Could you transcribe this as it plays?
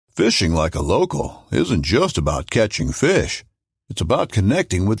Fishing like a local isn't just about catching fish. It's about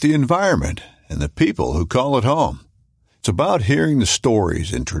connecting with the environment and the people who call it home. It's about hearing the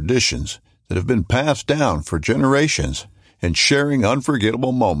stories and traditions that have been passed down for generations and sharing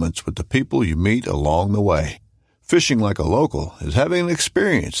unforgettable moments with the people you meet along the way. Fishing like a local is having an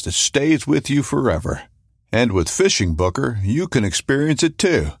experience that stays with you forever. And with Fishing Booker, you can experience it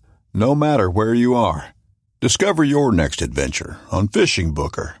too, no matter where you are. Discover your next adventure on Fishing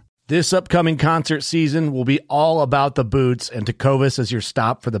Booker. This upcoming concert season will be all about the boots, and Tecovas is your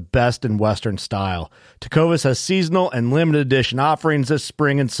stop for the best in Western style. Tecovas has seasonal and limited edition offerings this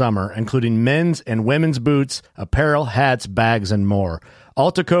spring and summer, including men's and women's boots, apparel, hats, bags, and more.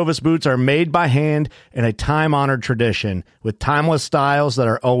 All Tecovas boots are made by hand in a time-honored tradition with timeless styles that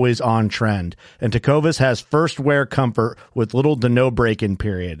are always on trend. And Tecovas has first wear comfort with little to no break-in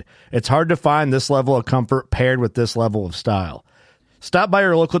period. It's hard to find this level of comfort paired with this level of style. Stop by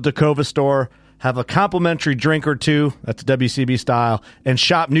your local Tecovas store, have a complimentary drink or two, that's WCB style, and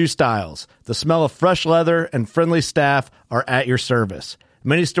shop new styles. The smell of fresh leather and friendly staff are at your service.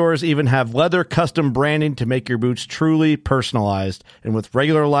 Many stores even have leather custom branding to make your boots truly personalized. And with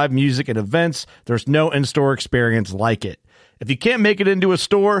regular live music and events, there's no in-store experience like it. If you can't make it into a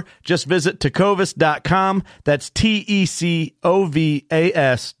store, just visit tecovas.com. That's TECOVAS.com.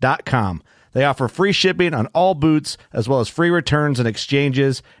 They offer free shipping on all boots, as well as free returns and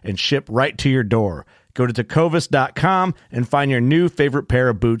exchanges, and ship right to your door. Go to tecovas.com and find your new favorite pair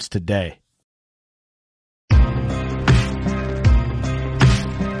of boots today.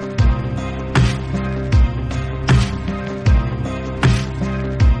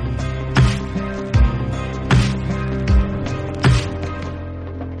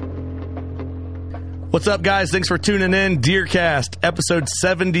 What's up, guys? Thanks for tuning in. DeerCast, episode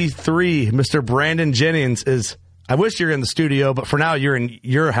 73. Mr. Brandon Jennings is... I wish you're in the studio, but for now, you're in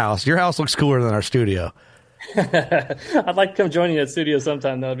your house. Your house looks cooler than our studio. I'd like to come join you at the studio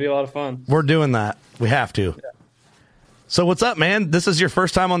sometime, though. It'd be a lot of fun. We're doing that. We have to. Yeah. So what's up, man? This is your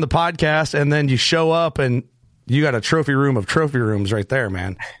first time on the podcast, and then you show up, and you got a trophy room of trophy rooms right there,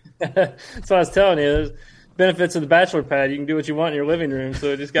 man. That's what I was telling you. There's benefits of the bachelor pad. You can do what you want in your living room. So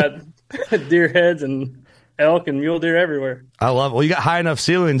it just got deer heads and elk and mule deer everywhere. I love it. Well, you got high enough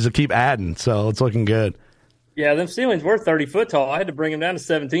ceilings to keep adding, so it's looking good. Yeah, them ceilings were 30 foot tall. I had to bring them down to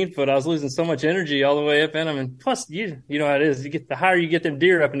 17 foot. I was losing so much energy all the way up in them. And plus, you know how it is. The higher you get them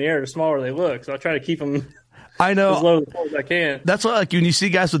deer up in the air, the smaller they look. So I try to keep them I know. as low as I can. That's what, like, when you see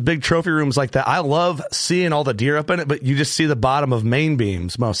guys with big trophy rooms like that, I love seeing all the deer up in it, but you just see the bottom of main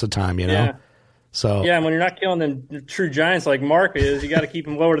beams most of the time, you know? Yeah. So yeah, and when you're not killing them true giants like Mark is, you got to keep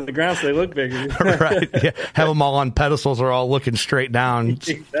them lower to the ground so they look bigger. Right. Yeah. Have them all on pedestals or all looking straight down.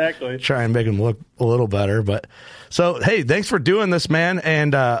 Exactly. Try and make them look a little better. But so, hey, thanks for doing this, man.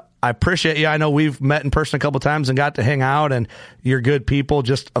 And I appreciate you. I know we've met in person a couple of times and got to hang out, and you're good people.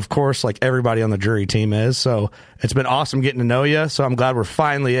 Just, of course, like everybody on the jury team is. So it's been awesome getting to know you. So I'm glad we're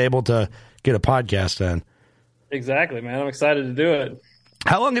finally able to get a podcast in. Exactly, man. I'm excited to do it.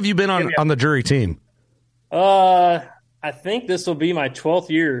 How long have you been on the jury team? I think this will be my 12th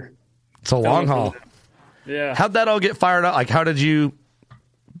year. It's a long haul. Yeah. How'd that all get fired up? Like, how did you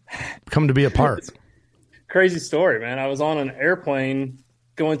come to be a part? Crazy story, man. I was on an airplane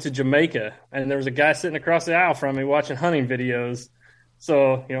going to Jamaica, and there was a guy sitting across the aisle from me watching hunting videos.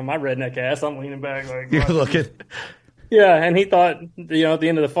 So, you know, my redneck ass, I'm leaning back like... You're looking... Yeah, and he thought, you know, at the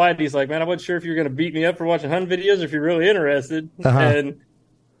end of the fight, he's like, man, I wasn't sure if you were going to beat me up for watching hunting videos or if you're really interested. Uh-huh. And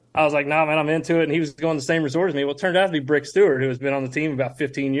I was like, nah, man, I'm into it. And he was going to the same resort as me. Well, it turned out to be Brick Stewart, who has been on the team about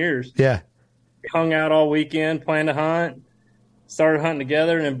 15 years. Yeah. We hung out all weekend, planned to hunt, started hunting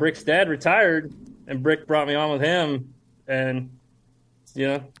together. And then Brick's dad retired, and Brick brought me on with him. And, you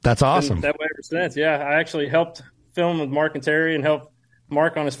know. That's awesome. That way ever since. Yeah, I actually helped film with Mark and Terry and helped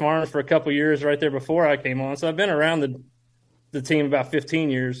Mark on his farm for a couple of years right there before I came on. So I've been around the team about 15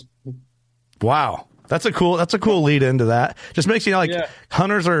 years. Wow. That's a cool lead into that. Just makes you know, like,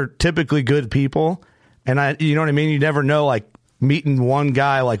 hunters are typically good people. And you know what I mean? You never know, like, meeting one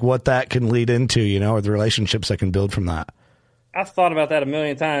guy, like, what that can lead into, you know, or the relationships that can build from that. I've thought about that a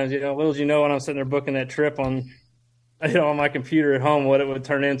million times. You know, little as you know, when I'm sitting there booking that trip on my computer at home, what it would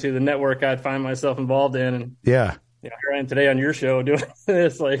turn into, the network I'd find myself involved in. And yeah. You know, here I am today on your show doing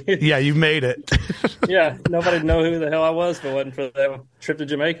this. Like, yeah, you've made it. Yeah, nobody'd know who the hell I was if it wasn't for that trip to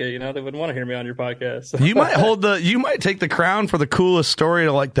Jamaica. You know, they wouldn't want to hear me on your podcast. So. You might take the crown for the coolest story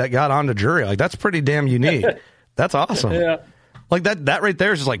that got on the jury. Like, that's pretty damn unique. That's awesome. Yeah, like that right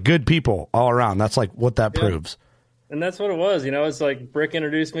there is just like good people all around. That's like what that proves. And that's what it was. It's like Brick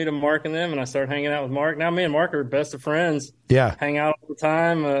introduced me to Mark and them, and I started hanging out with Mark. Now me and Mark are best of friends. Yeah. Hang out all the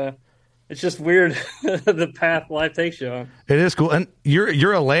time. It's just weird the path life takes you on. It is cool. And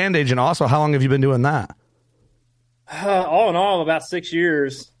you're a land agent also. How long have you been doing that? All in all, about 6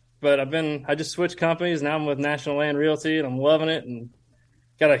 years. But I just switched companies. Now I'm with National Land Realty, and I'm loving it. And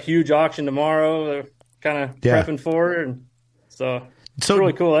got a huge auction tomorrow. They're kind of prepping for it. And so it's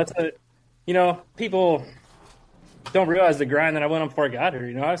really cool. People don't realize the grind that I went on before I got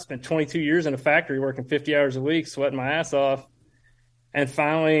here. I spent 22 years in a factory working 50 hours a week, sweating my ass off, and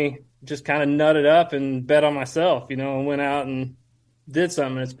finally just kind of nutted up and bet on myself, and went out and did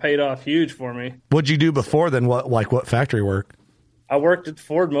something. It's paid off huge for me. What'd you do before then? What factory work? I worked at the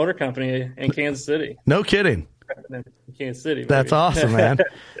Ford Motor Company in Kansas City. No kidding. In Kansas City. That's awesome, man.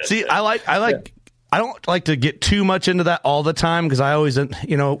 See, I don't like to get too much into that all the time because I always,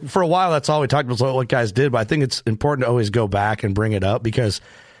 for a while that's all we talked about was what guys did. But I think it's important to always go back and bring it up because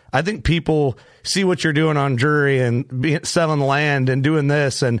I think people see what you're doing on jury and selling land and doing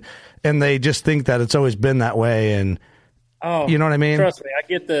this and they just think that it's always been that way. And you know what I mean? Trust me, I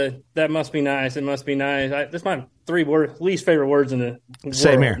get that must be nice. It must be nice. That's my least favorite words in the world.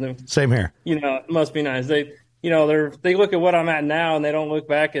 Same here. It must be nice. They look at what I'm at now and they don't look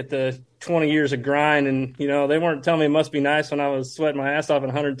back at the 20 years of grind. And, they weren't telling me it must be nice when I was sweating my ass off in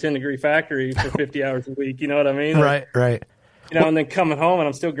a 110-degree factory for 50 hours a week. You know what I mean? Right. And then coming home and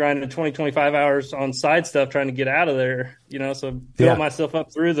I'm still grinding 20, 25 hours on side stuff trying to get out of there, so build myself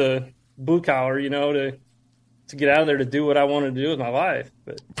up through the blue collar, to get out of there to do what I wanted to do with my life.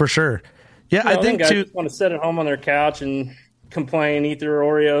 But for sure. Yeah, I think guys too. Just want to sit at home on their couch and complain, eat their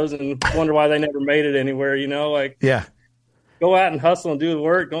Oreos, and wonder why they never made it anywhere. Go out and hustle and do the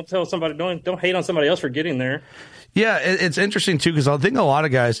work. Don't tell somebody. Don't hate on somebody else for getting there. Yeah, it's interesting too because I think a lot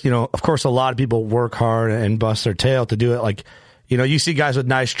of guys, of course, a lot of people work hard and bust their tail to do it. Like, you see guys with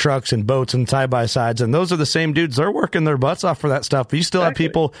nice trucks and boats and side by sides, and those are the same dudes. They're working their butts off for that stuff. But you still have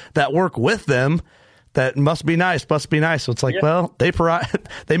people that work with them. That must be nice. So it's like, well, they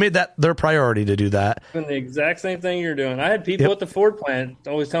made that their priority to do that. And the exact same thing you're doing. I had people at the Ford plant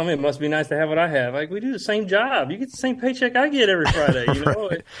always telling me it must be nice to have what I have. Like, we do the same job. You get the same paycheck I get every Friday.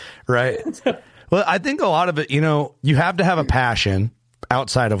 Right. Well, I think a lot of it, you have to have a passion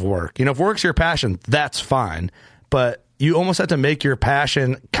outside of work. If work's your passion, that's fine. But you almost have to make your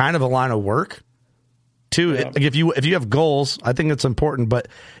passion kind of a line of work. Too, like if you have goals, I think it's important. But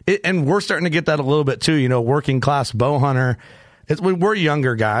and we're starting to get that a little bit too. Working class bow hunter. We're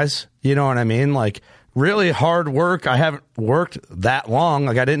younger guys. You know what I mean? Like really hard work. I haven't worked that long.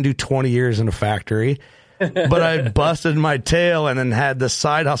 Like I didn't do 20 years in a factory, but I busted my tail and then had this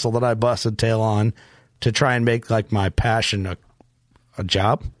side hustle that I busted tail on to try and make like my passion a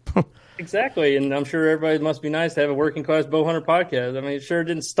job. Exactly, and I'm sure everybody must be nice to have a working class bow hunter podcast. I mean, it sure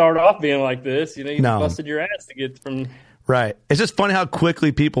didn't start off being like this. You busted your ass to get from. Right. It's just funny how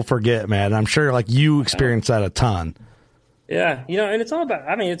quickly people forget, man. I'm sure like you experience that a ton. Yeah, and it's all about.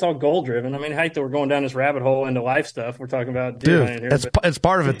 I mean, it's all goal driven. I mean, I hate that we're going down this rabbit hole into life stuff. We're talking about deer hunting here. It's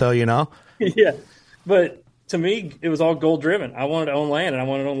part of it, though. Yeah, but to me, it was all goal driven. I wanted to own land, and I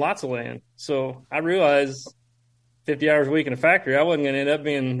wanted to own lots of land. So I realized 50 hours a week in a factory, I wasn't going to end up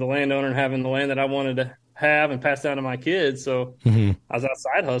being the landowner and having the land that I wanted to have and pass down to my kids. So I was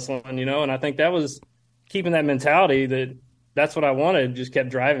outside hustling, and I think that was keeping that mentality that's what I wanted, just kept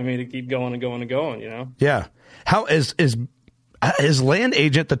driving me to keep going and going and going, Yeah. How is land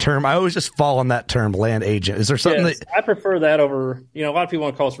agent the term? I always just fall on that term, land agent. Is there something that I prefer that over, a lot of people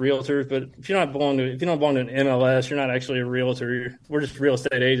want to call us realtors, but if you don't belong to an MLS, you're not actually a realtor. We're just real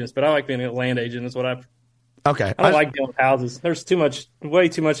estate agents, but I like being a land agent. That's what I Okay. I don't like dealing with houses. There's way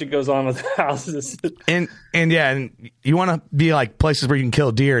too much that goes on with houses. And you want to be like places where you can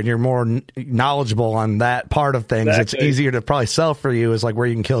kill deer and you're more knowledgeable on that part of things. Exactly. It's easier to probably sell for you is like where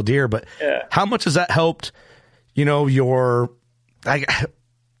you can kill deer. But how much has that helped, I don't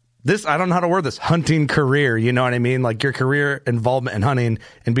know how to word this, hunting career, you know what I mean? Like your career involvement in hunting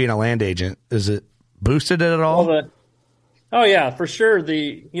and being a land agent. Is it boosted it at all? Oh yeah, for sure.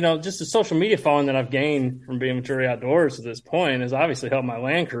 Just the social media following that I've gained from being Maturity Outdoors to this point has obviously helped my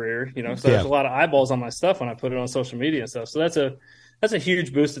land career. So there's a lot of eyeballs on my stuff when I put it on social media and stuff. So that's a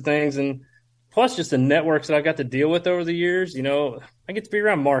huge boost of things. And plus just the networks that I've got to deal with over the years. I get to be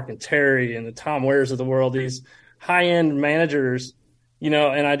around Mark and Terry and the Tom Wares of the world, these high end managers.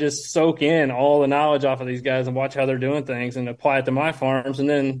 And I just soak in all the knowledge off of these guys and watch how they're doing things and apply it to my farms. And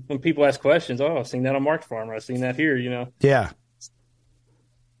then when people ask questions, I've seen that on Mark's farm, or I've seen that here, Yeah.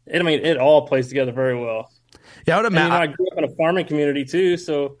 It all plays together very well. Yeah, I would imagine. I grew up in a farming community too.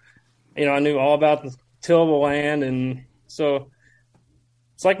 So, I knew all about tillable land, and so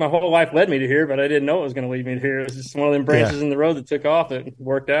it's like my whole life led me to here, but I didn't know it was going to lead me to here. It was just one of them branches in the road that took off that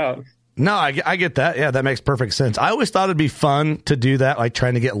worked out. No, I get that. Yeah, that makes perfect sense. I always thought it'd be fun to do that, like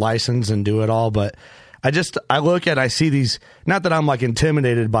trying to get licensed and do it all. But I look at, I see these, not that I'm like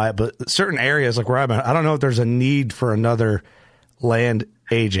intimidated by it, but certain areas like where I'm at, I don't know if there's a need for another land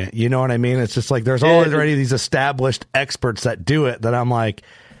agent. You know what I mean? It's just like there's already these established experts that do it that I'm like,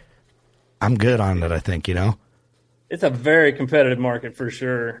 I'm good on it, I think, you know? It's a very competitive market for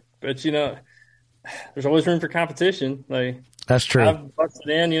sure. But, you know, there's always room for competition. Like, that's true. I've busted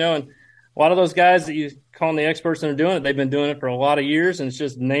in, you know, and a lot of those guys that you call the experts that are doing it, they've been doing it for a lot of years, and it's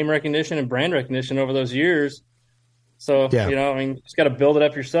just name recognition and brand recognition over those years. So, you know, I mean, you just got to build it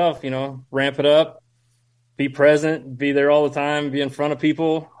up yourself, you know, ramp it up, be present, be there all the time, be in front of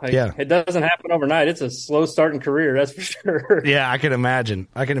people. Like, it doesn't happen overnight. It's a slow starting career, that's for sure. Yeah, I can imagine.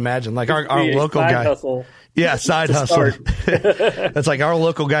 Like our local guy. Hustle. Yeah, side hustle. That's like our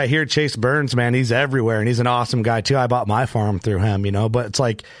local guy here, Chase Burns, man. He's everywhere, and he's an awesome guy, too. I bought my farm through him, you know. But it's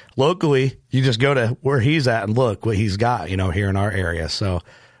like locally, you just go to where he's at and look what he's got, you know, here in our area. So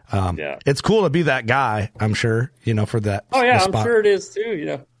it's cool to be that guy, I'm sure, you know, for that. Oh, yeah, I'm sure it is, too, you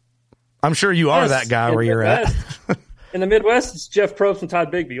know. I'm sure you are that guy where you're at. In the Midwest, it's Jeff Probst and Todd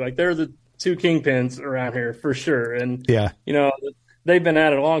Bigby. Like, they're the two kingpins around here for sure. And, you know, they've been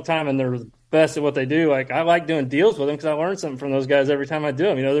at it a long time, and they're best at what they do. Like, I like doing deals with them because I learn something from those guys every time I do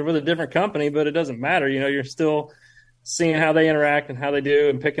them. You know, they're with a different company, but it doesn't matter. You know, you're still seeing how they interact and how they do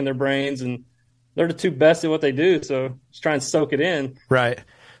and picking their brains, and they're the two best at what they do. So just try and soak it in. Right.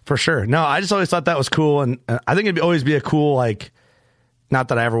 For sure. No, I just always thought that was cool. And I think it'd always be a cool, like, not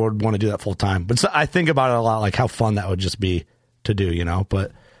that I ever would want to do that full time, but I think about it a lot, like how fun that would just be to do, you know,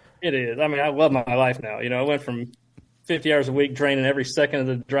 but it is. I mean, I love my life now. You know, I went from 50 hours a week draining every second of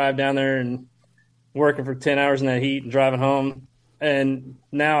the drive down there and working for 10 hours in that heat and driving home. And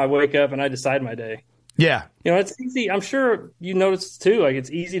now I wake up and I decide my day. Yeah. You know, it's easy. I'm sure you notice too, like it's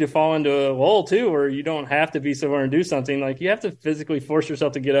easy to fall into a lull too, where you don't have to be somewhere and do something. Like you have to physically force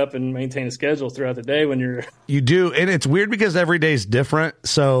yourself to get up and maintain a schedule throughout the day when you're. You do. And it's weird because every day is different.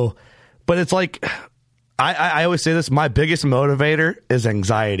 So, but it's like, I always say this, my biggest motivator is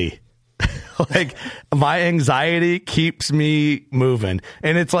anxiety. Like my anxiety keeps me moving.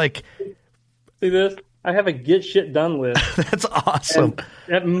 And it's like, see this? I have a get shit done list. That's awesome.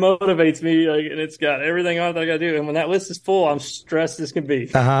 That motivates me, like, and it's got everything on it that I got to do. And when that list is full, I'm stressed as can be.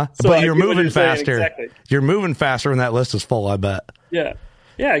 So but you're moving faster. Exactly. You're moving faster when that list is full, I bet. Yeah.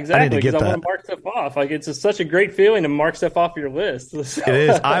 Yeah, exactly. Because I want to mark stuff off. Like it's such a great feeling to mark stuff off your list. It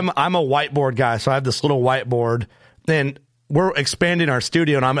is. I'm a whiteboard guy, so I have this little whiteboard. And we're expanding our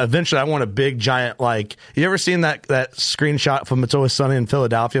studio, and I want a big giant, like, you ever seen that screenshot from It's Always Sunny in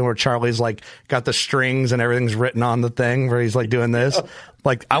Philadelphia where Charlie's like got the strings and everything's written on the thing where he's like doing this?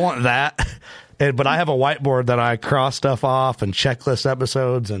 Like, I want that. But I have a whiteboard that I cross stuff off and checklist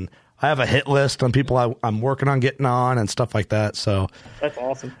episodes, and I have a hit list on people I'm working on getting on and stuff like that. So that's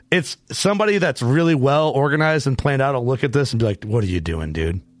awesome. It's somebody that's really well organized and planned out. I'll look at this and be like, what are you doing,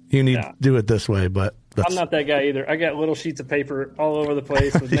 dude? You need to do it this way, but I'm not that guy either. I got little sheets of paper all over the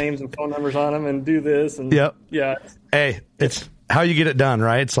place with names and phone numbers on them and do this. And yeah. Hey, it's how you get it done,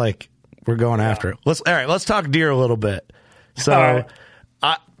 right? It's like we're going after it. Let's talk deer a little bit. So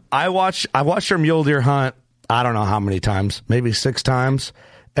I watched your mule deer hunt, I don't know how many times, maybe 6 times.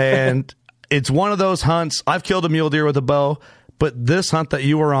 And it's one of those hunts. I've killed a mule deer with a bow, but this hunt that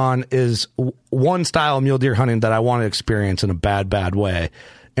you were on is one style of mule deer hunting that I want to experience in a bad way.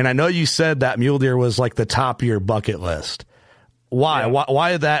 And I know you said that mule deer was like the top of your bucket list. Why? Yeah.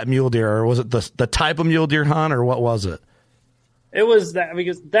 Why that mule deer? Or was it the type of mule deer hunt, or what was it? It was that,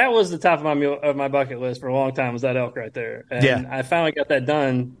 because that was the top of my bucket list for a long time, was that elk right there. And I finally got that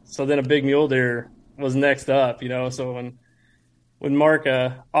done. So then a big mule deer was next up, you know. So when Mark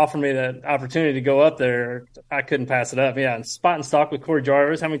offered me that opportunity to go up there, I couldn't pass it up. Yeah, and spot and stalk with Corey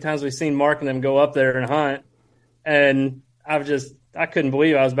Jarvis. How many times we've seen Mark and them go up there and hunt, and I couldn't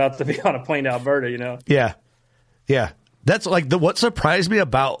believe I was about to be on a plane to Alberta, you know? Yeah. That's like what surprised me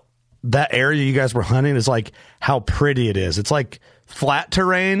about that area you guys were hunting is like how pretty it is. It's like flat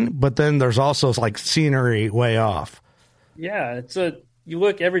terrain, but then there's also like scenery way off. Yeah, you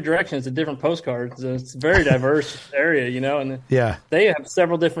look every direction, it's a different postcard. It's a very diverse area, you know, and they have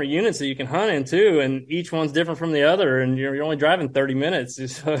several different units that you can hunt in too, and each one's different from the other, and you're only driving 30 minutes.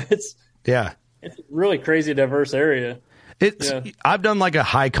 So it's a really crazy diverse area. I've done like a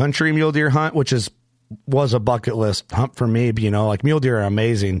high country mule deer hunt, which was a bucket list hunt for me. But, you know, like mule deer are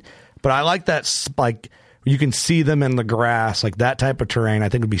amazing, but I like that like You can see them in the grass, like that type of terrain. I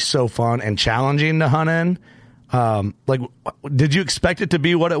think would be so fun and challenging to hunt in. Like, did you expect it to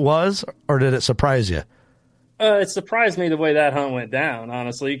be what it was, or did it surprise you? It surprised me the way that hunt went down,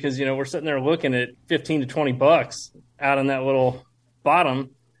 honestly, because, you know, we're sitting there looking at 15 to 20 bucks out on that little bottom.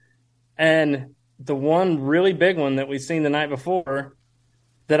 And the one really big one that we seen the night before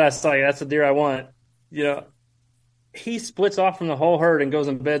that I saw, that's the deer I want, you know, he splits off from the whole herd and goes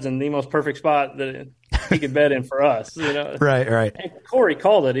and beds in the most perfect spot that he could bed in for us, you know. Right. And Corey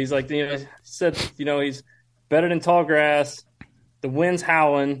called it. He's like, you know, said, you know, he's bedded in tall grass. The wind's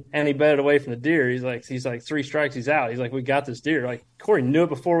howling, and he bedded away from the deer. He's like 3 strikes, he's out. He's like, we got this deer. Like, Corey knew it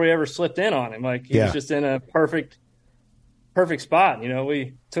before we ever slipped in on him. Like, he was just in a perfect spot. You know,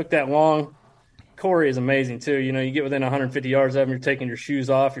 we took that long. Corey is amazing too. You know, you get within 150 yards of him, you're taking your shoes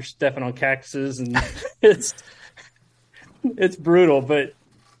off, you're stepping on cactuses, and it's brutal. But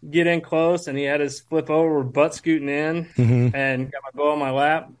get in close, and he had his flip over, butt scooting in, and got my bow on my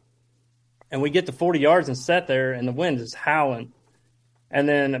lap. And we get to 40 yards and sat there, and the wind is howling. And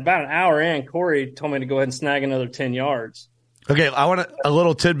then about an hour in, Corey told me to go ahead and snag another 10 yards. Okay, I want a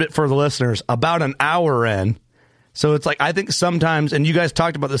little tidbit for the listeners. About an hour in, so it's like, I think sometimes, and you guys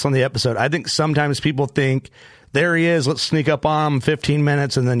talked about this on the episode, I think sometimes people think, there he is, let's sneak up on him 15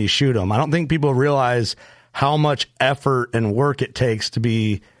 minutes, and then you shoot him. I don't think people realize how much effort and work it takes to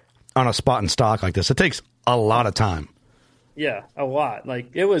be on a spot and stock like this. It takes a lot of time. Yeah, a lot.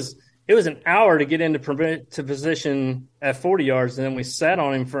 Like, it was an hour to get into position at 40 yards, and then we sat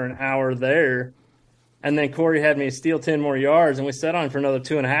on him for an hour there. And then Corey had me steal 10 more yards, and we sat on him for another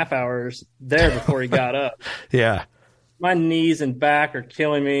 2.5 hours there before he got up. Yeah. My knees and back are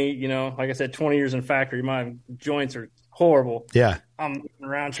killing me. You know, like I said, 20 years in factory, my joints are horrible. Yeah. I'm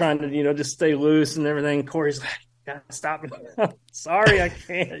around trying to, you know, just stay loose and everything. Corey's like, gotta stop me. Sorry, I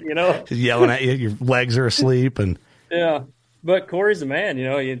can't, you know. Just yelling at you, your legs are asleep. And yeah. But Corey's the man, you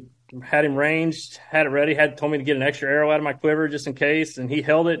know. You had him ranged, had it ready, told me to get an extra arrow out of my quiver just in case, and he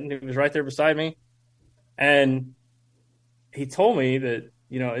held it, and he was right there beside me. And he told me that,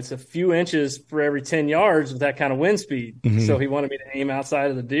 you know, it's a few inches for every 10 yards with that kind of wind speed. So he wanted me to aim outside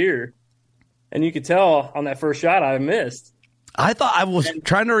of the deer. And you could tell on that first shot I missed. I thought I was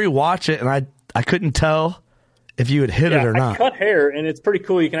trying to rewatch it, and I couldn't tell if you had hit it or not. I cut hair, and it's pretty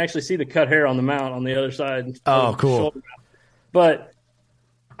cool. You can actually see the cut hair on the mount on the other side. Oh, cool. But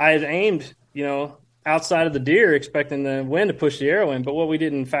I had aimed, you know, outside of the deer, expecting the wind to push the arrow in. But what we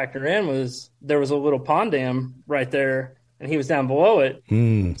didn't factor in was there was a little pond dam right there, and he was down below it.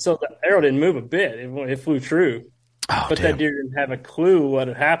 So the arrow didn't move a bit. It flew true. But that deer didn't have a clue what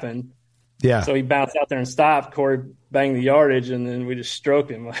had happened. Yeah. So he bounced out there and stopped. Corey banged the yardage, and then we just stroked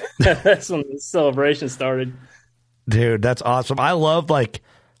him. That's when the celebration started. Dude, that's awesome. I love, like,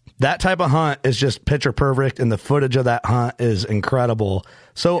 that type of hunt is just picture perfect, and the footage of that hunt is incredible.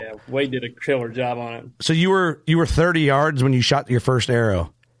 So yeah, Wade did a killer job on it. So you were 30 yards when you shot your first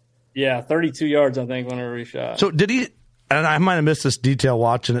arrow? Yeah, 32 yards, I think, whenever we shot. So did he, and I might have missed this detail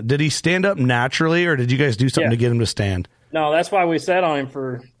watching it, did he stand up naturally, or did you guys do something to get him to stand? No, that's why we sat on him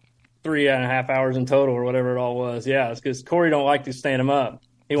for 3.5 hours in total, or whatever it all was. Yeah, it's because Corey don't like to stand him up.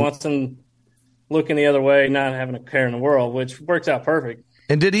 He wants him looking the other way, not having a care in the world, which works out perfect.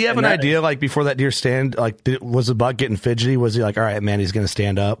 And did he have an idea, like, before that deer stand, like, was the buck getting fidgety? Was he like, all right, man, he's going to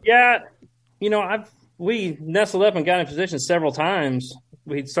stand up? Yeah. You know, we nestled up and got in position several times.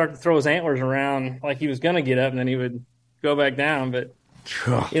 He'd start to throw his antlers around like he was going to get up, and then he would go back down. But,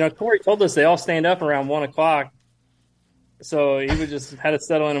 you know, Corey told us they all stand up around 1 o'clock. So he would just had to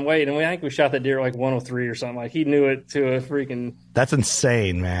settle in and wait. And I think we shot that deer at like 103 or something. Like, he knew it to a freaking... That's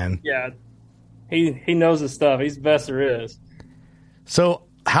insane, man. Yeah. He knows his stuff. He's the best there is. So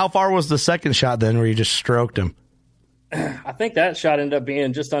how far was the second shot then where you just stroked him? I think that shot ended up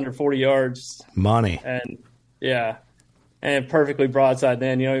being just under 40 yards. Money. And, yeah. And perfectly broadside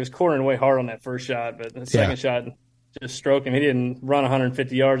then. You know, he was quartering away hard on that first shot, but the second shot just stroked him. He didn't run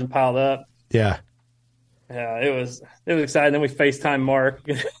 150 yards and piled up. Yeah. Yeah, it was exciting. Then we FaceTime Mark.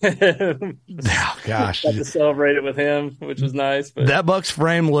 Oh, gosh. Got to celebrate it with him, which was nice. But that buck's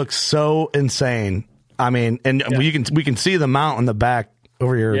frame looks so insane. I mean, and we can see the mount in the back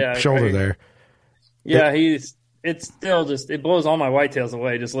over your shoulder there. Yeah, it's still just, it blows all my whitetails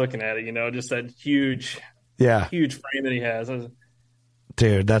away just looking at it, you know, just that huge frame that he has.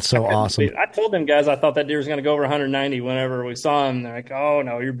 Dude, that's so awesome. I told them guys I thought that deer was going to go over 190 whenever we saw him. They're like, oh,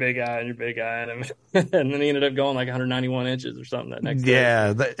 no, you're big eye and you're big eye. And then he ended up going like 191 inches or something that next day.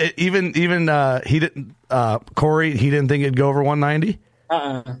 Yeah, even he didn't, Corey, he didn't think it'd go over 190?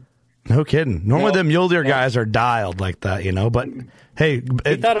 No kidding. Normally the mule deer guys are dialed like that, you know, but hey.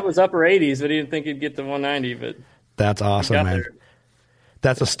 He thought it was upper 80s, but he didn't think he'd get to 190, but. That's awesome, man. There.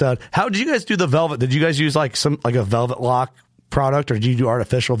 That's a stud. How did you guys do the velvet? Did you guys use like a velvet lock product, or did you do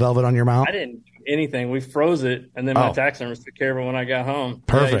artificial velvet on your mount? I didn't do anything. We froze it, and then my taxidermist took care of it when I got home.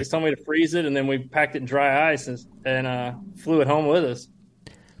 Perfect. Yeah, he just told me to freeze it, and then we packed it in dry ice and flew it home with us.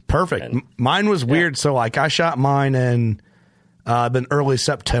 Perfect. And, mine was weird. So like I shot mine in early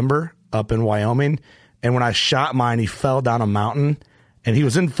September up in Wyoming, and when I shot mine, he fell down a mountain, and he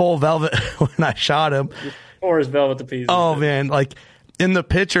was in full velvet when I shot him. Or his velvet to pieces. Oh man, like in the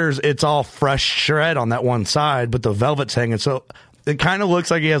pictures, it's all fresh shred on that one side, but the velvet's hanging. So it kind of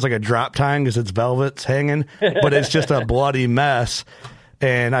looks like he has like a drop tine because it's velvet's hanging, but it's just a bloody mess.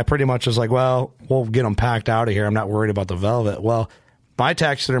 And I pretty much was like, well, we'll get them packed out of here. I'm not worried about the velvet. Well, my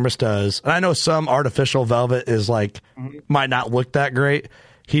taxidermist does. And I know some artificial velvet is like, might not look that great.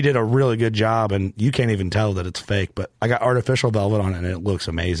 He did a really good job, and you can't even tell that it's fake, but I got artificial velvet on it, and it looks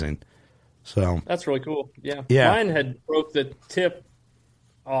amazing. So that's really cool. Yeah. Yeah. Mine had broke the tip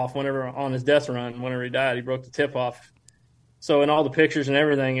off whenever on his death run. Whenever he died, he broke the tip off. So in all the pictures and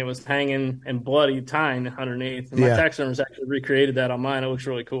everything, it was hanging and bloody tying underneath. And my taxidermist actually recreated that on mine. It looks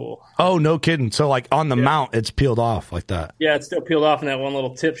really cool. Oh, no kidding. So like on the mount, it's peeled off like that. Yeah, it's still peeled off, and that one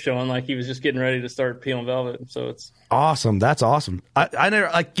little tip showing like he was just getting ready to start peeling velvet. So it's awesome. That's awesome. I never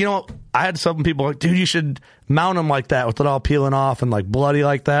like, you know, I had some people like, dude, you should mount them like that with it all peeling off and like bloody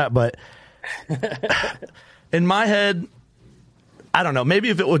like that. But in my head, I don't know. Maybe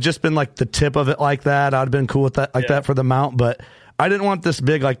if it would just been like the tip of it like that, I'd have been cool with that, like that for the mount. But I didn't want this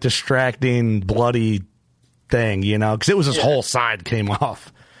big, like distracting, bloody thing, you know, because it was his whole side came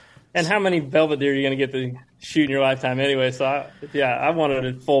off. And how many velvet deer are you going to get to shoot in your lifetime anyway? So I wanted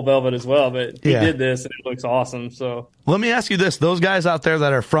it full velvet as well, but he did this and it looks awesome. So let me ask you this: those guys out there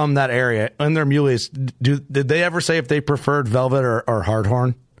that are from that area and their muleys, did they ever say if they preferred velvet or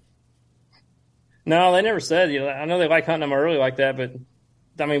hardhorn? No, they never said. You know, I know they like hunting them early like that, but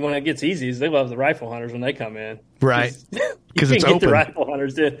I mean, when it gets easy, they love the rifle hunters when they come in, right? Because it's open. Get the rifle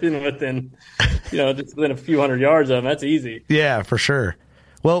hunters in within, just within a few hundred yards of them. That's easy. Yeah, for sure.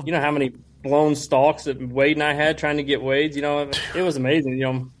 Well, you know how many blown stalks that Wade and I had trying to get Wade's. You know, it was amazing. You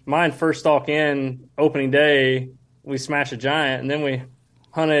know, mine first stalk in opening day, we smashed a giant, and then we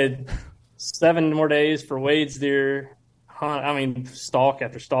hunted 7 more days for Wade's deer. I mean, stalk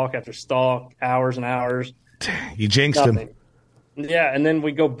after stalk after stalk, hours and hours. You jinxed him. Yeah, and then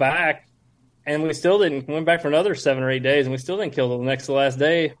we go back, and we still didn't. We went back for another 7 or 8 days, and we still didn't kill the next to last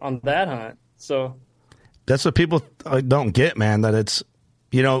day on that hunt. So that's what people don't get, man. That it's,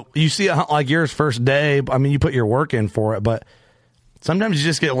 you see a hunt like yours first day. I mean, you put your work in for it, but sometimes you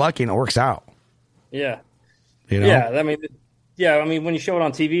just get lucky and it works out. Yeah. Yeah. I mean, when you show it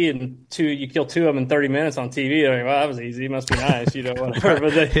on TV and you kill 2 of them in 30 minutes on TV, they're like, well, that was easy. It must be nice, whatever.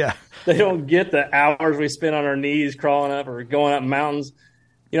 But they don't get the hours we spend on our knees crawling up or going up mountains.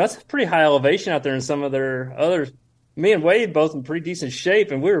 It's a pretty high elevation out there in some of their others. Me and Wade both in pretty decent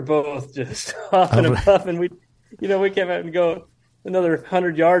shape, and we were both just huffing and puffing. We kept having to go another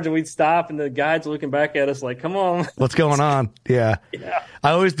 100 yards, and we'd stop, and the guides looking back at us like, come on. What's going on? Yeah.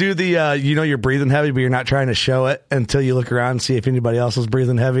 I always do the, you're breathing heavy, but you're not trying to show it until you look around and see if anybody else is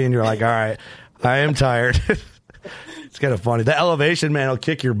breathing heavy, and you're like, all right, I am tired. It's kind of funny. The elevation, man, will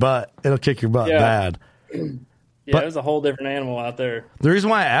kick your butt. It'll kick your butt bad. But it was a whole different animal out there. The reason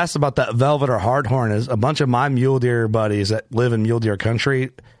why I asked about that velvet or hardhorn is a bunch of my mule deer buddies that live in mule deer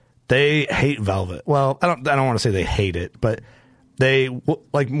country, they hate velvet. Well, I don't want to say they hate it, but they,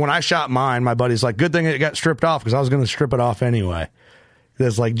 like when I shot mine, my buddy's like, good thing it got stripped off because I was going to strip it off anyway.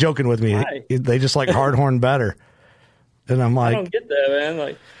 It's like joking with me. Right. They just like hardhorn better. And I'm like, I don't get that,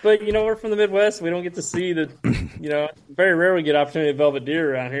 man. But we're from the Midwest. We don't get to see the, very rarely get opportunity to velvet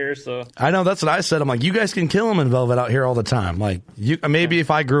deer around here. So I know that's what I said. I'm like, you guys can kill them in velvet out here all the time. Like maybe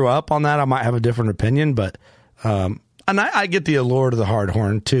if I grew up on that, I might have a different opinion. But and I get the allure to the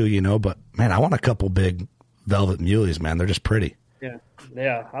hardhorn too, But man, I want a couple big velvet muleys, man. They're just pretty.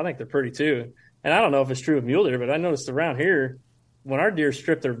 Yeah, I think they're pretty too. And I don't know if it's true of mule deer, but I noticed around here when our deer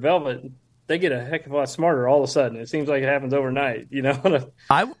strip their velvet, they get a heck of a lot smarter all of a sudden. It seems like it happens overnight,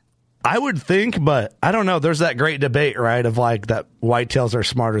 I would think, but I don't know. There's that great debate, right, of like that whitetails are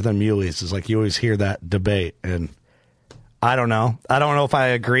smarter than muleys. It's like you always hear that debate, and I don't know. I don't know if I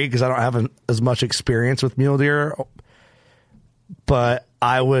agree because I don't have as much experience with mule deer. But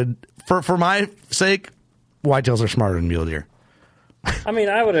I would, for my sake, whitetails are smarter than mule deer. I mean,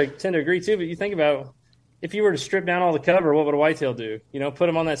 I would tend to agree too. But you think about if you were to strip down all the cover, what would a whitetail do? Put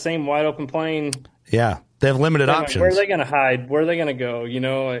them on that same wide open plain. Yeah. They have limited options. Where are they going to hide? Where are they going to go? You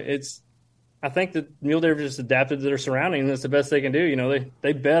know, I think that mule deer have just adapted to their surroundings. That's the best they can do. You know,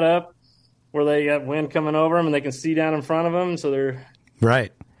 they bed up where they got wind coming over them and they can see down in front of them. So they're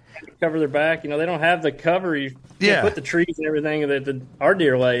right. Cover their back. You know, they don't have the cover. You can't put the trees and everything that our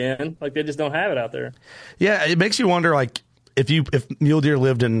deer lay in. Like, they just don't have it out there. Yeah, it makes you wonder, like, if mule deer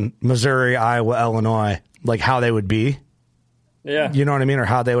lived in Missouri, Iowa, Illinois, like how they would be. Yeah. You know what I mean? Or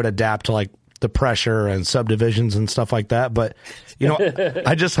how they would adapt to, like, the pressure and subdivisions and stuff like that. But, you know,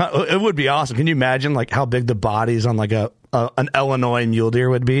 it would be awesome. Can you imagine, like, how big the bodies on, like, an Illinois mule deer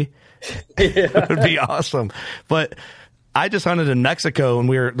would be? It would be awesome. But I just hunted in Mexico,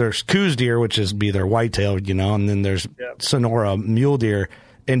 and there's Coues deer, which is be their whitetail, you know, and then there's Sonora mule deer.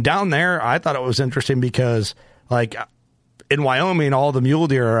 And down there, I thought it was interesting because, like, in Wyoming, all the mule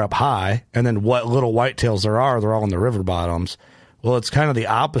deer are up high, and then what little whitetails they're all in the river bottoms. Well, it's kind of the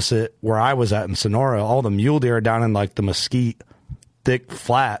opposite where I was at in Sonora. All the mule deer are down in, like, the mesquite, thick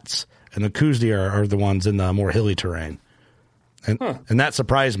flats, and the Coues deer are the ones in the more hilly terrain. And that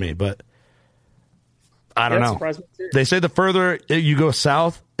surprised me, but I don't know. They say the further you go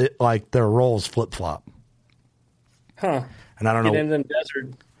south, like, their rolls flip-flop. Huh. And I don't know. And then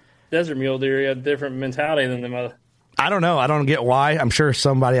desert mule deer, you have a different mentality than them other. I don't know. I don't get why. I'm sure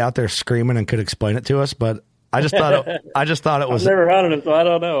somebody out there screaming and could explain it to us, but I just thought it was. I've never hunted it, so I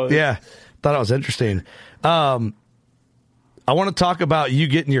don't know. Yeah, thought it was interesting. I want to talk about you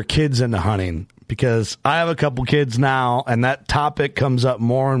getting your kids into hunting, because I have a couple kids now, and that topic comes up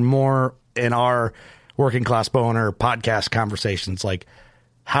more and more in our working class boner podcast conversations, like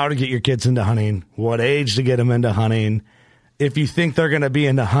how to get your kids into hunting, what age to get them into hunting, if you think they're going to be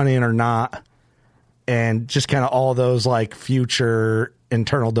into hunting or not, and just kind of all those, like, future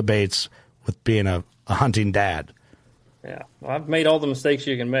internal debates with being a hunting dad. Yeah, well, I've made all the mistakes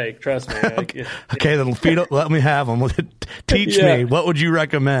you can make. Trust me. Okay, then let me have them. Teach me. What would you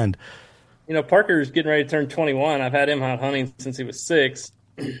recommend? You know, Parker's getting ready to turn 21. I've had him out hunting since he was 6,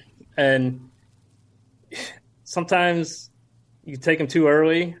 and sometimes you take him too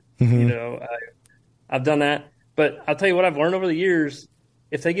early. Mm-hmm. You know, I've done that, but I'll tell you what I've learned over the years: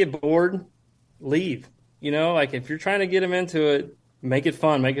 if they get bored, leave. You know, like, if you're trying to get them into it, make it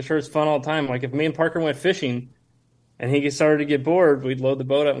fun. Make sure it's fun all the time. Like, if me and Parker went fishing and he started to get bored, we'd load the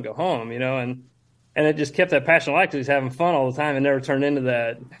boat up and go home, you know, and it just kept that passion alive because he's having fun all the time and never turned into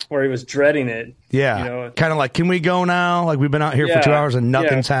that where he was dreading it. Yeah. You know? Kind of like, can we go now? Like, we've been out here for 2 hours and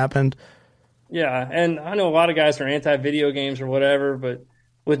nothing's happened. Yeah. And I know a lot of guys are anti-video games or whatever, but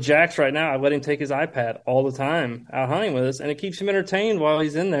with Jax right now, I let him take his iPad all the time out hunting with us, and it keeps him entertained while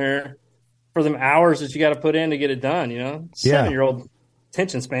he's in there for them hours that you got to put in to get it done, you know? 7-year-old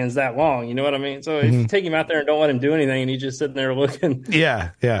attention span's that long, you know what I mean? So if you take him out there and don't let him do anything and he's just sitting there looking,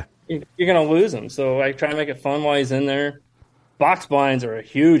 you're going to lose him. So I try to make it fun while he's in there. Box blinds are a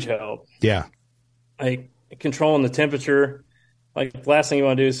huge help. Yeah. Like, controlling the temperature. Like, the last thing you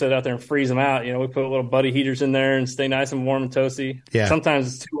want to do is sit out there and freeze them out. You know, we put little buddy heaters in there and stay nice and warm and toasty. Yeah.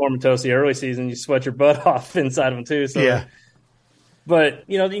 Sometimes it's too warm and toasty early season. You sweat your butt off inside of them too. So, yeah. But,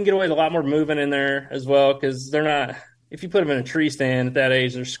 you know, you can get away with a lot more moving in there as well, because they're not – if you put them in a tree stand at that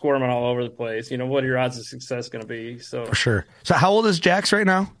age, they're squirming all over the place. You know, what are your odds of success going to be? So for sure. So how old is Jax right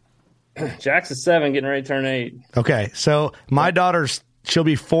now? Jax is 7, getting ready to turn 8. Okay. So my she'll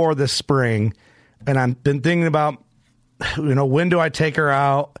be 4 this spring, and I've been thinking about, you know, when do I take her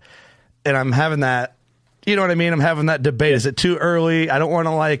out? And I'm having that, you know what I mean? I'm having that debate. Is it too early? I don't want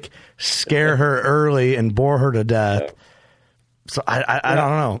to, like, scare her early and bore her to death. So I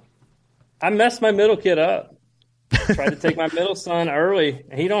don't know. I messed my middle kid up. Tried to take my middle son early,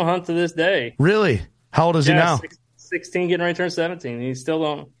 and he don't hunt to this day. Really? How old is he now? 16, getting ready to turn 17. He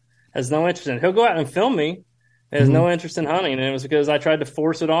still has no interest in it. He'll go out and film me. He has no interest in hunting, and it was because I tried to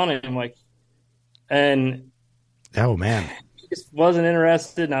force it on him. Oh, man. He just wasn't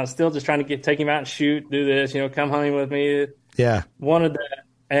interested, and I was still just trying to take him out and shoot, do this, you know, come hunting with me. Yeah. Wanted that.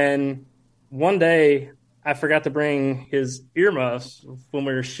 And one day I forgot to bring his earmuffs when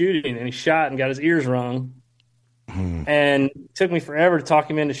we were shooting, and he shot and got his ears rung. And it took me forever to talk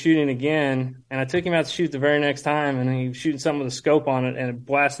him into shooting again. And I took him out to shoot the very next time, and he was shooting something with a scope on it, and it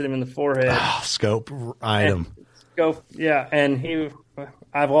blasted him in the forehead. Oh, scope item. Scope, yeah. And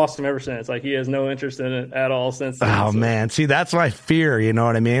I've lost him ever since. Like, he has no interest in it at all since then. Oh, man. See, that's my fear. You know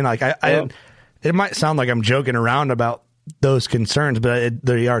what I mean? Like, it might sound like I'm joking around about those concerns, but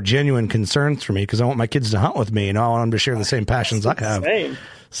they are genuine concerns for me, because I want my kids to hunt with me. You know, I want them to share the same passions I have. Same.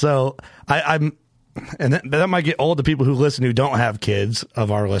 So I'm. And that might get old to people who listen who don't have kids,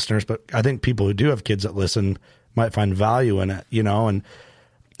 of our listeners, but I think people who do have kids that listen might find value in it, you know. And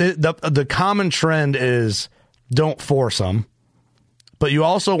the common trend is don't force them, but you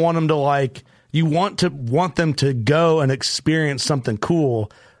also want them to you want them to go and experience something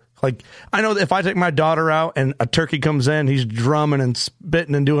cool. Like, I know that if I take my daughter out and a turkey comes in, he's drumming and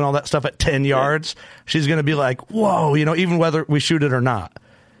spitting and doing all that stuff at 10 yards, she's going to be like, whoa, even whether we shoot it or not.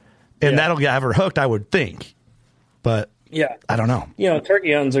 And that'll have her hooked, I would think. But I don't know.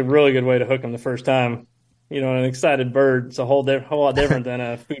 Turkey hunting's a really good way to hook them the first time. An excited bird, it's a whole lot different than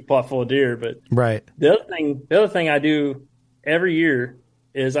a food plot full of deer. But right. The other thing I do every year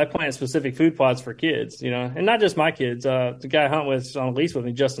is I plant specific food plots for kids, and not just my kids. The guy I hunt with on a lease with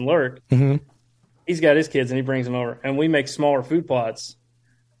me, Justin Lurk, he's got his kids and he brings them over, and we make smaller food plots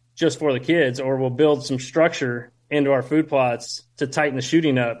just for the kids, or we'll build some structure into our food plots to tighten the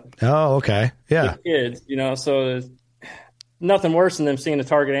shooting up. Oh, okay. Yeah. Kids, so there's nothing worse than them seeing a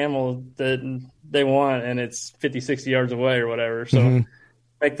target animal that they want and it's 50, 60 yards away or whatever. So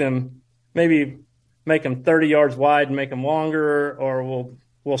make them 30 yards wide and make them longer, or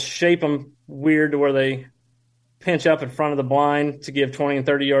we'll shape them weird to where they pinch up in front of the blind to give 20 and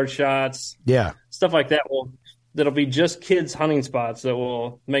 30 yard shots. Yeah. Stuff like that that'll be just kids hunting spots that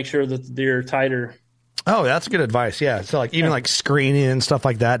will make sure that the deer are tighter. Oh, that's good advice. Yeah. So even screening and stuff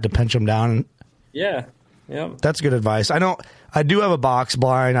like that to pinch them down. Yeah. Yeah. That's good advice. I do have a box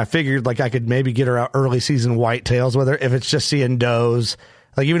blind. I figured I could maybe get her out early season whitetails with her if it's just seeing does.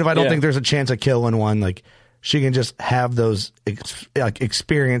 Even if I don't think there's a chance of killing one, she can just have those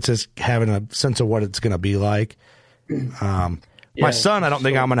experiences, having a sense of what it's going to be like. My son, I don't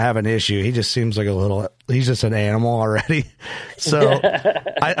think I'm going to have an issue. He just seems like he's just an animal already. So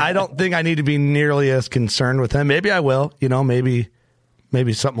I don't think I need to be nearly as concerned with him. Maybe I will, maybe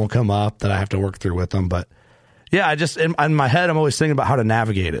something will come up that I have to work through with him. But yeah, I just, in my head, I'm always thinking about how to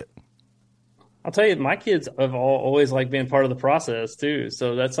navigate it. I'll tell you, my kids have always liked being part of the process too.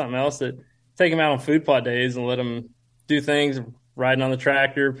 So that's something else that take them out on food plot days and let them do things, riding on the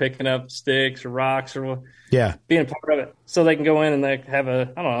tractor, picking up sticks or rocks or being part of it. So they can go in and they have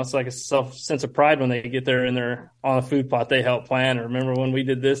it's like a sense of pride when they get there and they're on a food plot they helped plan, or remember when we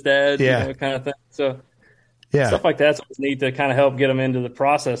did this, Dad? Kind of thing. So stuff like that's always neat to kind of help get them into the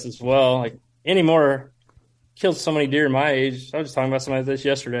process as well. Anymore, killed so many deer my age. I was just talking about something like this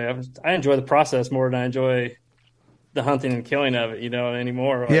yesterday. I enjoy the process more than I enjoy the hunting and killing of it,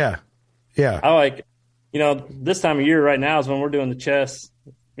 anymore. Yeah. I this time of year right now is when we're doing the chess.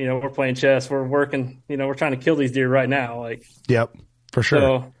 We're playing chess. We're working, we're trying to kill these deer right now. Yep, for sure.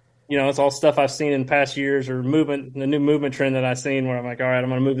 So, it's all stuff I've seen in past years, or the new movement trend that I've seen where I'm like, all right, I'm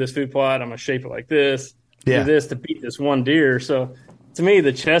going to move this food plot. I'm going to shape it like this, do this to beat this one deer. So to me,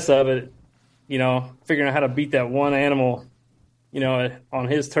 the chess of it, figuring out how to beat that one animal, on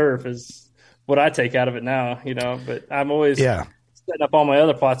his turf is what I take out of it now, but I'm always setting up all my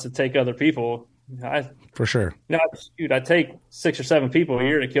other plots to take other people. For sure. I take 6 or 7 people a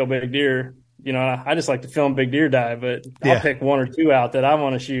year to kill big deer. I just like to film big deer die, but I'll pick 1 or 2 out that I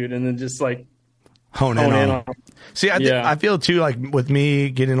want to shoot and then just hone in on. See, I feel too, with me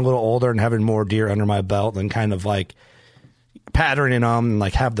getting a little older and having more deer under my belt and kind of patterning them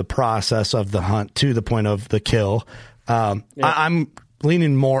and have the process of the hunt to the point of the kill. I'm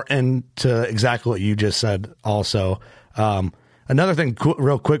leaning more into exactly what you just said also. Another thing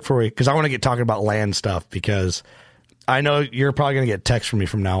real quick for you, because I want to get talking about land stuff, because I know you're probably going to get texts from me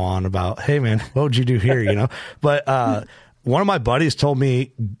from now on about, hey man, what would you do here? But one of my buddies told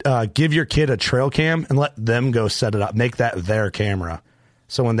me, give your kid a trail cam and let them go set it up, make that their camera.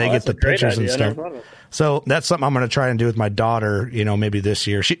 So when they get the pictures and stuff. So that's something I'm going to try and do with my daughter, maybe this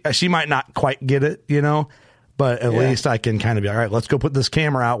year. She might not quite get it, but at least I can kind of be, all right, let's go put this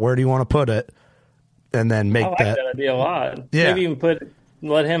camera out. Where do you want to put it? And then make that idea a lot. Yeah. Maybe even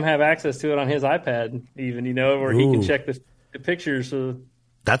let him have access to it on his iPad, even, where he can check the pictures.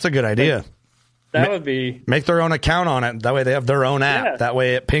 That's a good idea. That would be. Make their own account on it. That way they have their own app. Yeah. That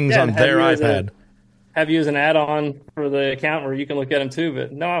way it pings on their iPad. Have you as an add-on for the account where you can look at them too.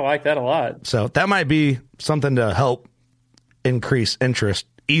 But no, I like that a lot. So that might be something to help increase interest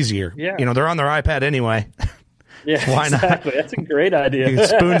easier. Yeah. They're on their iPad anyway. Yeah, why exactly. not? That's a great idea. You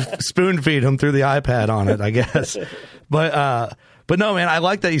can spoon feed them through the iPad on it, I guess. But no, man, I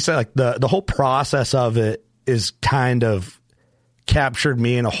like that you said the whole process of it is kind of captured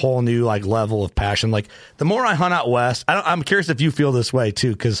me in a whole new level of passion. The more I hunt out west, I'm curious if you feel this way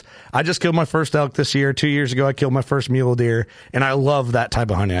too, because I just killed my first elk this year. 2 years ago, I killed my first mule deer, and I love that type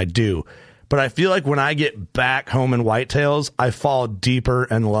of hunting. I do. But I feel like when I get back home in whitetails, I fall deeper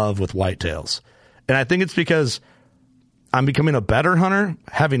in love with whitetails. And I think it's because I'm becoming a better hunter,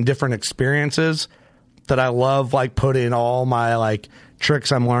 having different experiences. that I love like putting all my like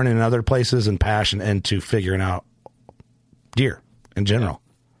tricks I'm learning in other places and passion into figuring out deer in general.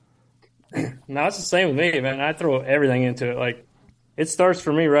 No, it's the same with me, man. I throw everything into it. Like, it starts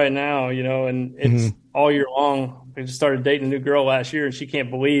for me right now, you know, and it's all year long. I just started dating a new girl last year, and she can't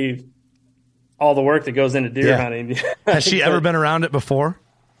believe all the work that goes into deer hunting. Has she ever been around it before?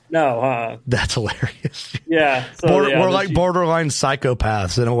 No. That's hilarious. Yeah. So, we're like borderline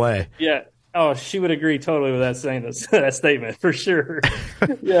psychopaths in a way. Yeah. Oh, she would agree totally with that statement for sure.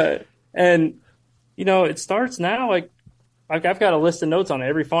 Yeah. And, you know, it starts now, like I've got a list of notes on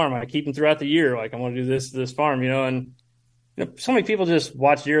every farm. I keep them throughout the year. Like, I want to do this farm, you know, and you know, so many people just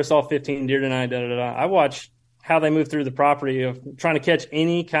watch deer. I saw 15 deer tonight. Da, da, da, da. I watch how they move through the property of trying to catch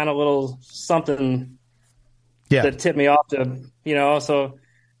any kind of little something that tipped me off to, you know, so,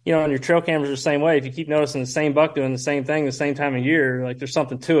 you know, and your trail cameras are the same way. If you keep noticing the same buck doing the same thing the same time of year, like there's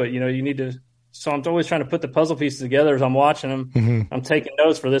something to it, you know, you need to. So I'm always trying to put the puzzle pieces together as I'm watching them. I'm taking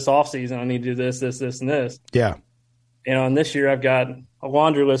notes for this off season. I need to do this, and this. Yeah. You know, and this year I've got a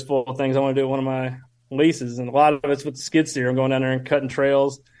laundry list full of things I want to do at one of my leases. And a lot of it's with the skid steer. I'm going down there and cutting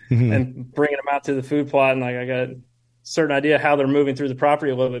trails and bringing them out to the food plot. And like, I got a certain idea how they're moving through the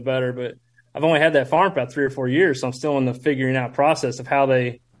property a little bit better, but I've only had that farm for about 3 or 4 years. So I'm still in the figuring out process of how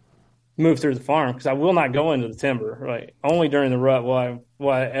they move through the farm. Cause I will not go into the timber. Like, only during the rut will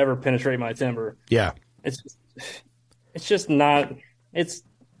I ever penetrate my timber. Yeah. It's just not,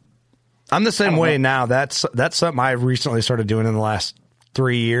 I'm the same way now. That's something I've recently started doing in the last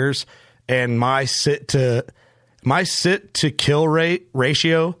 3 years. And my sit to kill rate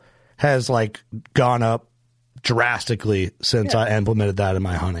ratio has like gone up drastically since I implemented that in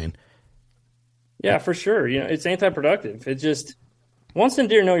my hunting. Yeah, for sure. You know, it's anti-productive. It just, once the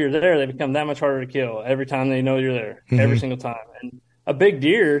deer know you're there, they become that much harder to kill every time they know you're there, every single time. And a big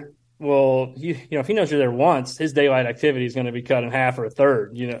deer will, you know, if he knows you're there once, his daylight activity is going to be cut in half or a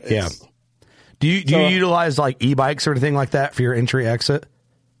third. You know. Do you utilize like e-bikes or anything like that for your entry exit?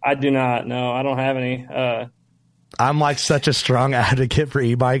 I do not. No, I don't have any. I'm like such a strong advocate for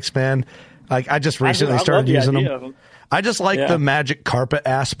e-bikes, man. Like, I just recently started using them. I just like the magic carpet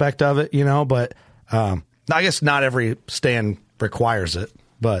aspect of it, you know, but I guess not every stand requires it,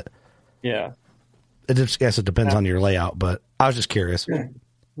 but it it depends on your layout, but I was just curious.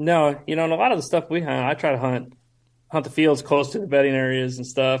 No, you know, and a lot of the stuff we hunt, I try to hunt the fields close to the bedding areas and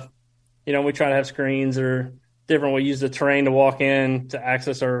stuff. You know, we try to have screens or different. We use the terrain to walk in to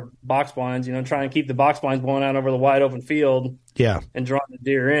access our box blinds, you know, try and keep the box blinds blowing out over the wide open field. Yeah. And drawing the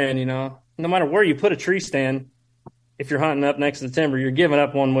deer in, you know. No matter where you put a tree stand, if you're hunting up next to the timber, you're giving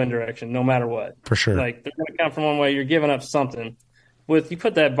up one wind direction, no matter what. For sure. Like, they're going to come from one way, you're giving up something. You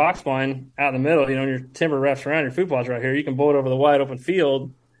put that box blind out in the middle, you know, and your timber wraps around your food plots right here, you can blow it over the wide open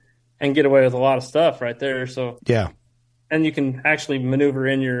field and get away with a lot of stuff right there. So, and you can actually maneuver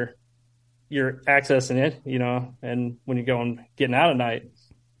in your accessing it, you know, and when you're getting out at night.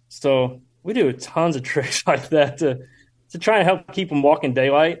 So we do tons of tricks like that to try and help keep them walking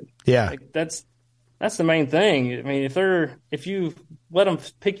daylight. Yeah. Like, that's the main thing. I mean, if you let them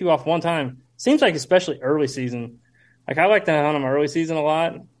pick you off one time, seems like especially early season. Like, I like to hunt them early season a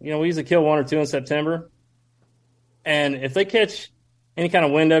lot. You know, we usually kill 1 or 2 in September. And if they catch any kind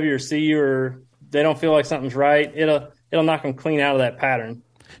of wind of you or see you or they don't feel like something's right, it'll knock them clean out of that pattern.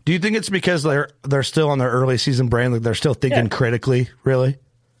 Do you think it's because they're still on their early season brain, like they're still thinking critically, really?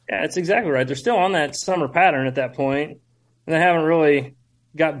 Yeah, that's exactly right. They're still on that summer pattern at that point, and they haven't really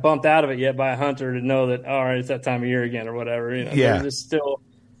got bumped out of it yet by a hunter to know that, all right, it's that time of year again or whatever. You know, they're just still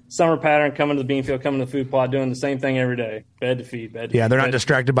summer pattern, coming to the bean field, coming to the food plot, doing the same thing every day, bed to feed, bed to feed. Yeah, they're not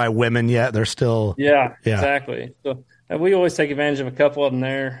distracted by women yet. They're still. Yeah, exactly. So we always take advantage of a couple of them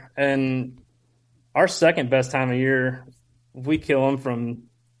there. And our second best time of year, we kill them from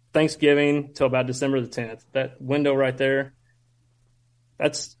Thanksgiving till about December the 10th. That window right there,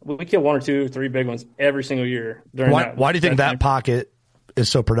 we kill 1 or 2 or 3 big ones every single year. Why do you think that pocket is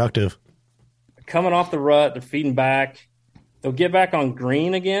so productive? Coming off the rut, they're feeding back. They'll get back on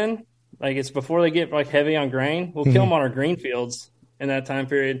green again. Like, it's before they get like heavy on grain. We'll kill them on our green fields in that time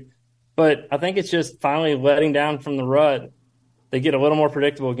period. But I think it's just finally letting down from the rut. They get a little more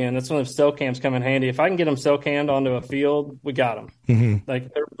predictable again. That's when the cell cams come in handy. If I can get them cell cammed onto a field, we got them.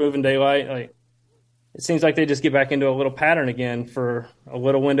 Like, they're moving daylight. Like, it seems like they just get back into a little pattern again for a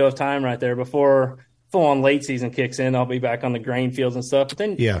little window of time right there before full-on late season kicks in. I'll be back on the grain fields and stuff. But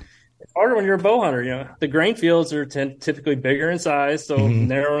then it's harder when you're a bow hunter. You know, the grain fields are typically bigger in size, so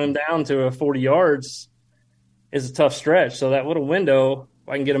narrowing them down to 40 yards is a tough stretch. So that little window, if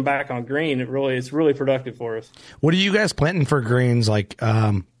I can get them back on green, it's really productive for us. What are you guys planting for greens? Like,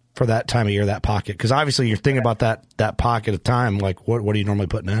 for that time of year, that pocket? Because obviously you're thinking about that pocket of time. Like, what are you normally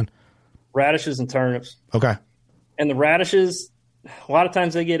putting in? Radishes and turnips. Okay. And the radishes, a lot of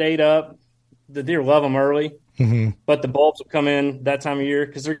times they get ate up. The deer love them early, but the bulbs will come in that time of year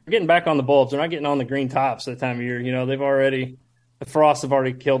because they're getting back on the bulbs. They're not getting on the green tops that time of year. You know, the frosts have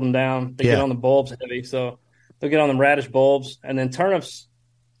already killed them down. They get on the bulbs heavy, so they'll get on the radish bulbs. And then turnips,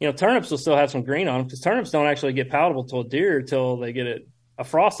 turnips will still have some green on them because turnips don't actually get palatable to a deer until they get a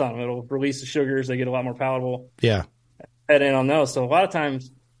frost on them. It'll release the sugars. They get a lot more palatable. Yeah. Head in on those. So a lot of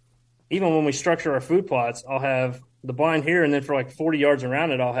times, even when we structure our food plots, I'll have the blind here, and then for like 40 yards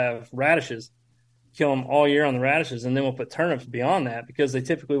around it, I'll have radishes. Kill them all year on the radishes, and then we'll put turnips beyond that because they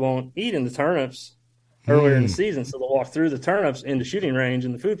typically won't eat in the turnips earlier in the season. So they'll walk through the turnips into shooting range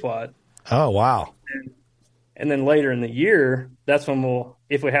in the food plot. Oh, wow. And then later in the year, that's when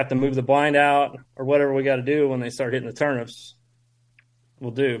if we have to move the blind out or whatever we got to do when they start hitting the turnips,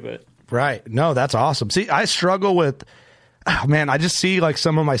 we'll do. But right. No, that's awesome. See, I struggle with, I just see like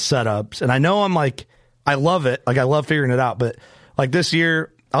some of my setups, and I know I'm like, I love it. Like I love figuring it out. But like this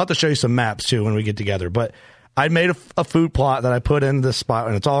year, I'll have to show you some maps too when we get together. But I made a food plot that I put in this spot,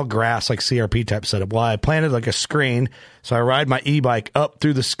 and it's all grass, like CRP type setup. Well, I planted like a screen, so I ride my e-bike up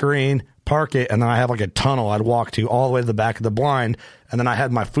through the screen, park it, and then I have like a tunnel I'd walk to all the way to the back of the blind, and then I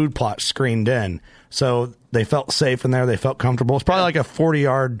had my food plot screened in. So they felt safe in there. They felt comfortable. It's probably like a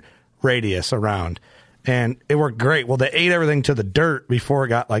 40-yard radius around, and it worked great. Well, they ate everything to the dirt before it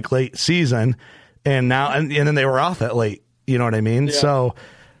got like late season, and then they were off at late. You know what I mean? Yeah. So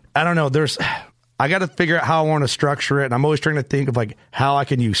I don't know. I got to figure out how I want to structure it. And I'm always trying to think of like how I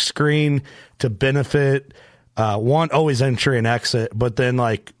can use screen to benefit, always entry and exit, but then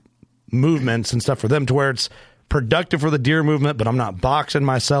like movements and stuff for them to where it's productive for the deer movement, but I'm not boxing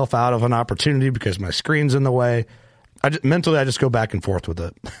myself out of an opportunity because my screen's in the way. Mentally, I just go back and forth with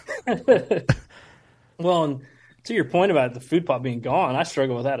it. Well, and to your point about the food plot being gone, I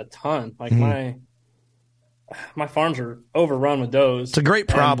struggle with that a ton. Like my farms are overrun with does. It's a great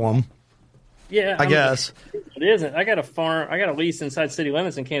problem. Yeah, I guess it isn't. I got a lease inside city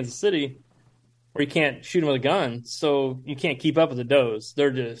limits in Kansas City where you can't shoot them with a gun, so you can't keep up with the does.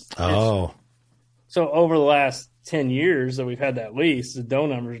 They're just so over the last 10 years that we've had that lease, the doe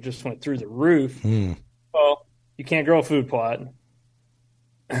numbers just went through the roof. Well, you can't grow a food plot.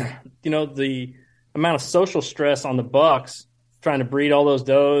 The amount of social stress on the bucks trying to breed all those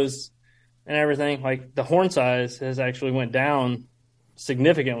does and everything, like the horn size has actually went down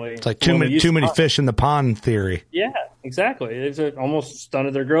significantly. It's like too many fish in the pond theory. Yeah, exactly. It's almost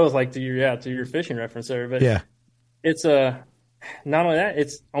stunted their growth, like to your fishing reference there. But yeah, it's not only that,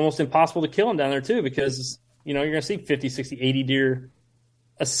 it's almost impossible to kill them down there too, because you're going to see 50, 60, 80 deer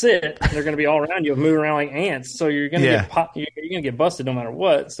a sit. And they're going to be all around you, moving around like ants. So you're going to you're going to get busted no matter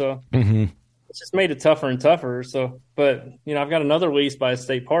what. So it's just made it tougher and tougher. So, but I've got another lease by a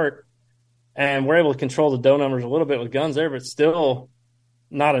state park, and we're able to control the doe numbers a little bit with guns there, but still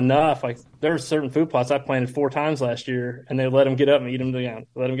not enough. Like there were certain food plots I planted 4 times last year, and they let them get up and eat them down.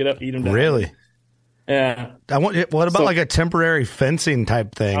 Let them get up, eat them down. Really? Yeah. What about like a temporary fencing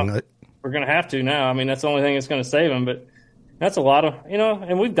type thing? We're going to have to now. I mean, that's the only thing that's going to save them. But that's a lot of,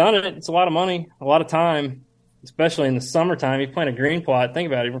 and we've done it. It's a lot of money, a lot of time, especially in the summertime. You plant a green plot. Think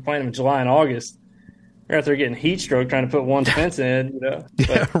about it. We're planting in July and August. You're out there getting heat stroke trying to put one fence in.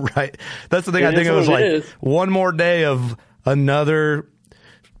 Yeah, right. That's the thing. I think it was like one more day of another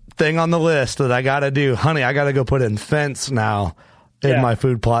thing on the list that I got to do. Honey, I got to go put in fence now in my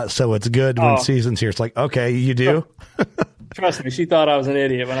food plot so it's good when season's here. It's like, okay, you do? Trust me, she thought I was an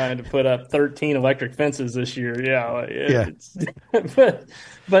idiot when I had to put up 13 electric fences this year.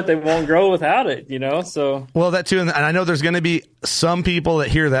 But they won't grow without it, so. Well, that too, and I know there's going to be some people that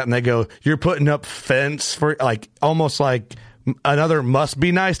hear that and they go, you're putting up fence for like almost like another must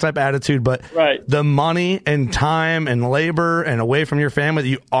be nice type attitude, but the money and time and labor and away from your family that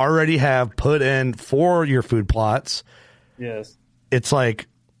you already have put in for your food plots. Yes. It's like,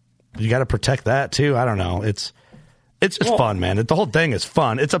 you got to protect that too. I don't know. It's fun, man. The whole thing is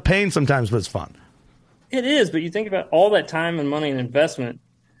fun. It's a pain sometimes, but it's fun. It is, but you think about all that time and money and investment.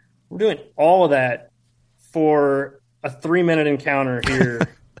 We're doing all of that for a 3-minute encounter here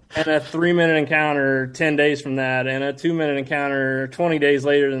and a 3-minute encounter 10 days from that and a 2-minute encounter 20 days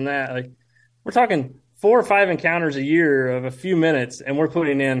later than that. Like we're talking 4 or 5 encounters a year of a few minutes, and we're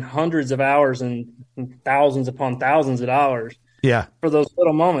putting in hundreds of hours and thousands upon thousands of dollars. Yeah. For those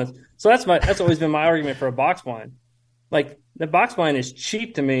little moments. So that's always been my argument for a box blind. Like the box blind is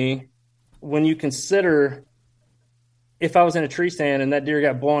cheap to me when you consider if I was in a tree stand and that deer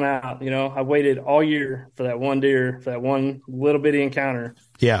got blown out, I waited all year for that one deer, for that one little bitty encounter.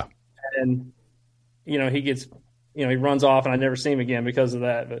 Yeah. And, he gets, he runs off and I never see him again because of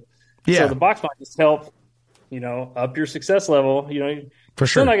that. But yeah. So the box blind just help, up your success level. For you're sure.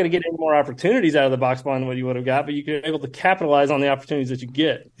 Still not going to get any more opportunities out of the box blind than what you would have got, but you're able to capitalize on the opportunities that you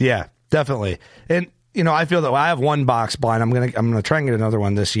get. Yeah, definitely. And, I feel that I have one box blind. I'm gonna try and get another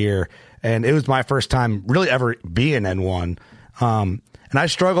one this year. And it was my first time really ever being in one. And I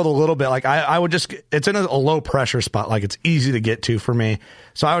struggled a little bit. Like I would it's in a low pressure spot. Like it's easy to get to for me.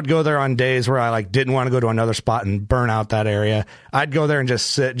 So I would go there on days where I didn't want to go to another spot and burn out that area. I'd go there and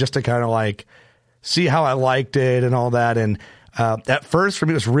just sit just to kind of see how I liked it and all that. And, at first for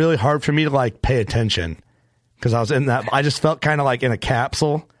me, it was really hard for me to pay attention because I was in that, I just felt kind of in a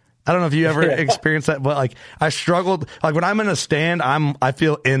capsule. I don't know if you ever experienced that, but I struggled. When I'm in a stand, I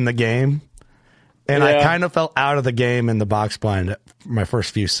feel in the game, and I kind of felt out of the game in the box blind for my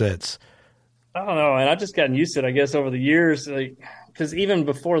first few sits. I don't know, and I've just gotten used to it, I guess, over the years. Because even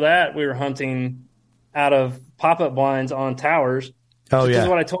before that, we were hunting out of pop-up blinds on towers. Oh, This is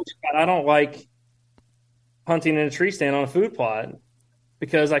what I told you about. I don't like hunting in a tree stand on a food plot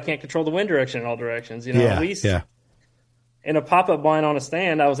because I can't control the wind direction in all directions. At least. Yeah. In a pop-up blind on a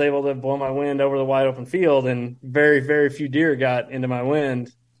stand, I was able to blow my wind over the wide open field, and very, very few deer got into my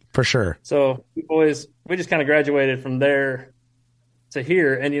wind. For sure. So we just kind of graduated from there to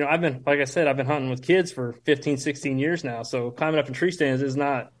here. And, I've been hunting with kids for 15, 16 years now. So climbing up in tree stands is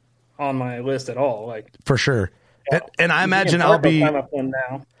not on my list at all. For sure. And I imagine I'll be climb up one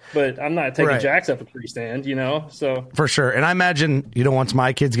now, but I'm not taking jacks up a tree stand, so. For sure. And I imagine, once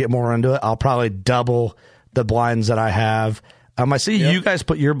my kids get more into it, I'll probably double the blinds that I have. I see you guys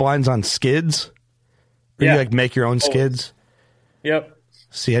put your blinds on skids. Or you make your own skids. Yep.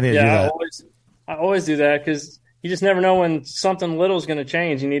 See, I need to do that. I always do that because you just never know when something little is going to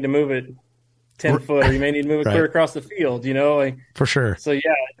change. You need to move it 10 foot, or you may need to move it clear across the field. For sure. So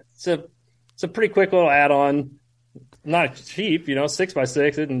it's a pretty quick little add-on. Not cheap, 6x6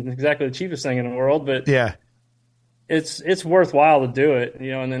 isn't exactly the cheapest thing in the world, but it's worthwhile to do it.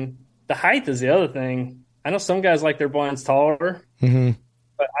 And then the height is the other thing. I know some guys like their blinds taller,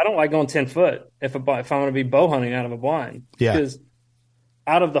 but I don't like going 10 foot if I'm going to be bow hunting out of a blind. Yeah. Because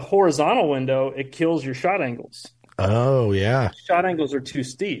out of the horizontal window, it kills your shot angles. Oh, yeah. Shot angles are too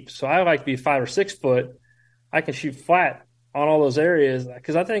steep. So I like to be 5 or 6 foot. I can shoot flat on all those areas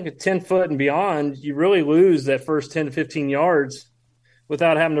because I think at 10 foot and beyond, you really lose that first 10 to 15 yards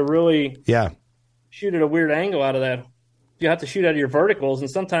without having to really shoot at a weird angle out of that. You have to shoot out of your verticals, and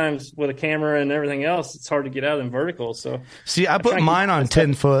sometimes with a camera and everything else, it's hard to get out of them verticals. So, see, I put mine on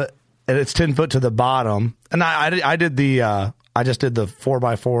 10 foot, and it's 10 foot to the bottom. And I did the I just did the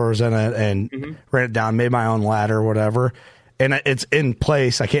 4x4s in it and ran it down, made my own ladder or whatever, and it's in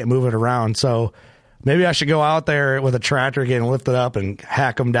place. I can't move it around, so maybe I should go out there with a tractor again, lift it up, and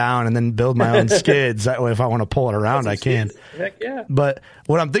hack them down, and then build my own skids. That way, if I want to pull it around, I can. Heck yeah! But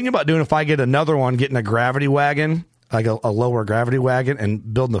what I'm thinking about doing, if I get another one, getting a gravity wagon. Like a lower gravity wagon,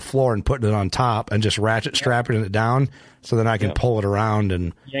 and building the floor and putting it on top and just ratchet strapping it down so then I can pull it around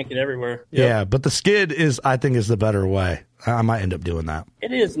and yank it everywhere. Yeah, but the skid I think is the better way. I might end up doing that.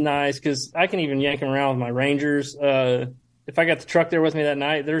 It is nice because I can even yank them around with my Rangers. If I got the truck there with me that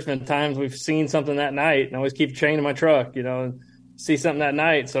night, there's been times we've seen something that night, and I always keep a chain in my truck, and see something that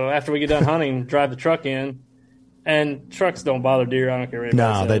night. So after we get done hunting, drive the truck in, and trucks don't bother deer. I don't care.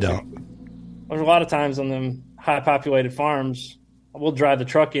 No, they don't. There's a lot of times on them high populated farms, we'll drive the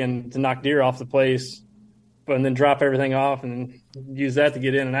truck in to knock deer off the place, and then drop everything off and use that to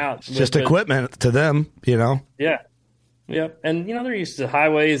get in and out. It's just equipment to them, Yeah. Yep. And, they're used to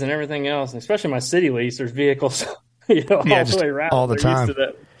highways and everything else, and especially my city lease, there's vehicles, all the way around. All the time. Used to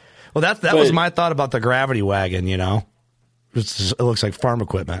that. Well, that was my thought about the gravity wagon, It looks like farm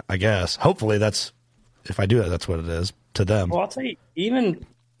equipment, I guess. Hopefully if I do that, that's what it is to them. Well, I'll tell you, even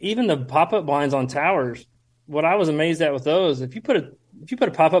the pop-up blinds on towers, what I was amazed at with those, if you put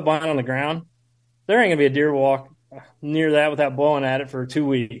a pop-up blind on the ground, there ain't gonna be a deer walk near that without blowing at it for 2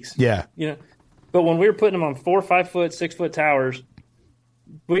 weeks. Yeah. But when we were putting them on 4, 5 foot, 6 foot towers,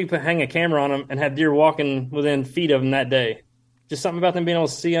 we could hang a camera on them and have deer walking within feet of them that day. Just something about them being able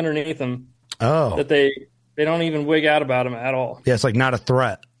to see underneath them. Oh. That they don't even wig out about them at all. Yeah, it's not a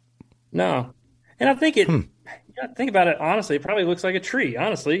threat. No. And I think think about it, honestly, it probably looks like a tree,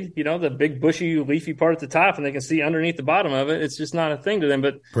 honestly. The big bushy, leafy part at the top, and they can see underneath the bottom of it. It's just not a thing to them.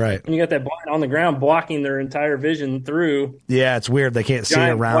 But right. when you got that blind on the ground blocking their entire vision through. Yeah, it's weird. They can't see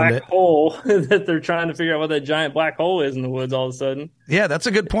around black hole that they're trying to figure out what that giant black hole is in the woods all of a sudden. Yeah, that's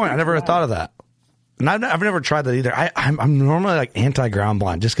a good point. I never thought of that. And I've never tried that either. I'm normally like anti-ground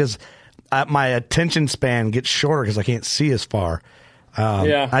blind just because my attention span gets shorter because I can't see as far.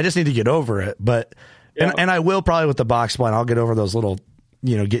 I just need to get over it. But and I will probably with the box blind. I'll get over those little,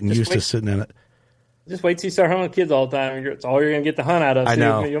 getting used to sitting in it. Just wait till you start hunting with kids all the time. It's all you're going to get the hunt out of. I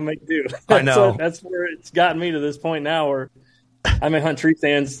know. You'll make do. I know. So that's where it's gotten me to this point now where I may hunt tree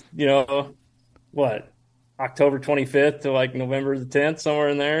stands, October 25th to like November the 10th, somewhere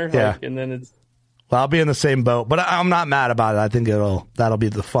in there. Yeah. And then it's. Well, I'll be in the same boat, but I'm not mad about it. I think that'll be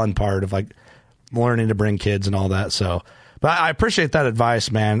the fun part of like learning to bring kids and all that. So, but I appreciate that advice,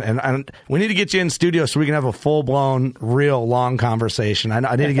 man. And we need to get you in studio so we can have a full blown, real long conversation.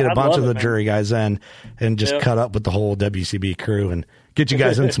 I need to get a bunch of the jury guys in and just cut up with the whole WCB crew and get you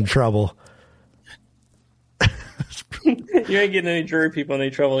guys in some trouble. You ain't getting any jury people in any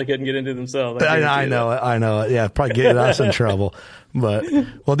trouble they couldn't get into themselves. I know it. Yeah, probably get us in trouble. But,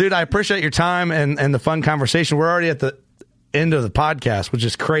 well, dude, I appreciate your time and the fun conversation. We're already at the end of the podcast, which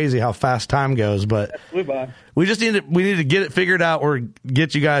is crazy how fast time goes. But we just need to get it figured out or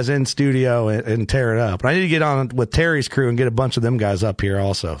get you guys in studio and tear it up. And I need to get on with Terry's crew and get a bunch of them guys up here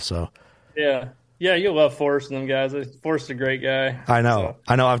also. So Yeah, you'll love Forrest and them guys. Forrest's a great guy. I know.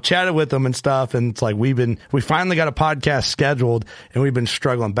 I've chatted with them and stuff, and it's like we finally got a podcast scheduled, and we've been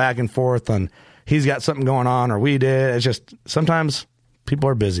struggling back and forth on he's got something going on or we did. It's just sometimes people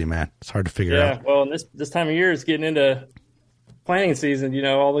are busy, man. It's hard to figure out. Yeah, well, this time of year is getting into planting season.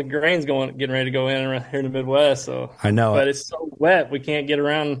 All the grain's getting ready to go in around here in the Midwest. So I know, but it's so wet we can't get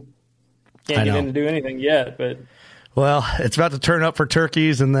around, get in to do anything yet. But. Well, it's about to turn up for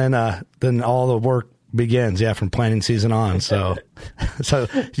turkeys, and then all the work begins. Yeah, from planting season on. So,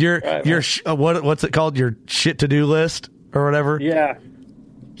 your what's it called? Your shit to do list or whatever. Yeah,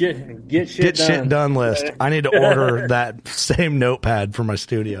 get shit done list. I need to order that same notepad for my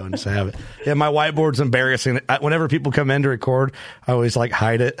studio and just have it. Yeah, my whiteboard's embarrassing. Whenever people come in to record, I always like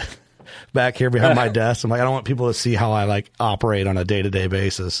hide it back here behind my desk. I'm like, I don't want people to see how I like operate on a day-to-day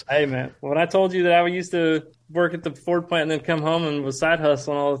basis. Hey man, when I told you that I used to work at the Ford plant and then come home and was side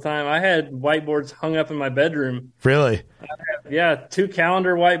hustling all the time, I had whiteboards hung up in my bedroom. Really? Yeah, 2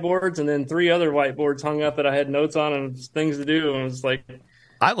 calendar whiteboards and then 3 other whiteboards hung up that I had notes on and things to do. And it was like,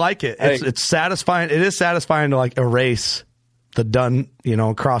 I like it. It's satisfying. It is satisfying to like erase the done,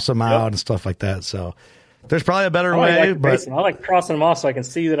 cross them out and stuff like that. So there's probably a better way, but I like crossing them off so I can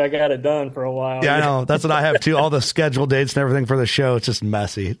see that I got it done for a while. Yeah, I know. That's what I have too. All the schedule dates and everything for the show. It's just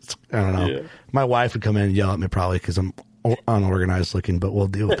messy. I don't know. Yeah. My wife would come in and yell at me probably because I'm unorganized looking, but we'll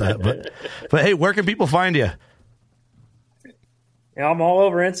deal with that. But hey, where can people find you? I'm all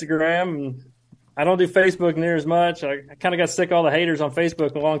over Instagram, and I don't do Facebook near as much. I kind of got sick of all the haters on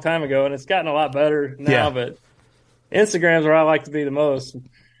Facebook a long time ago, and it's gotten a lot better now. But Instagram's where I like to be the most.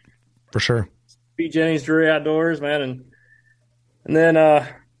 For sure. Jennings Drury Outdoors, man, and then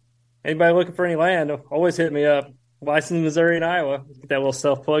anybody looking for any land, always hit me up. Licensed in Missouri and Iowa. Get that little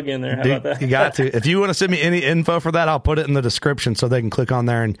self plug in there. How about that? You got to. If you want to send me any info for that, I'll put it in the description so they can click on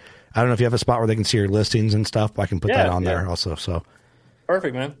there. And I don't know if you have a spot where they can see your listings and stuff, but I can put that on there also. So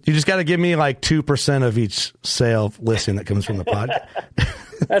perfect, man. You just got to give me like 2% of each sale listing that comes from the pod.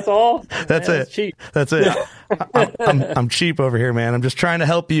 That's all. That's it. That's cheap. That's it. I'm cheap over here, man. I'm just trying to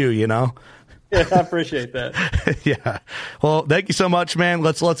help you. Yeah, I appreciate that. Yeah. Well, thank you so much, man.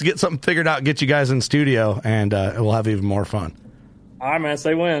 Let's get something figured out, get you guys in studio, and we'll have even more fun. All right, man.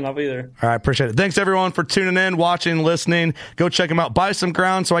 Say when. I'll be there. All right. Appreciate it. Thanks, everyone, for tuning in, watching, listening. Go check them out. Buy some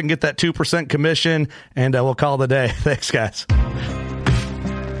ground so I can get that 2% commission, and we'll call it a day. Thanks, guys.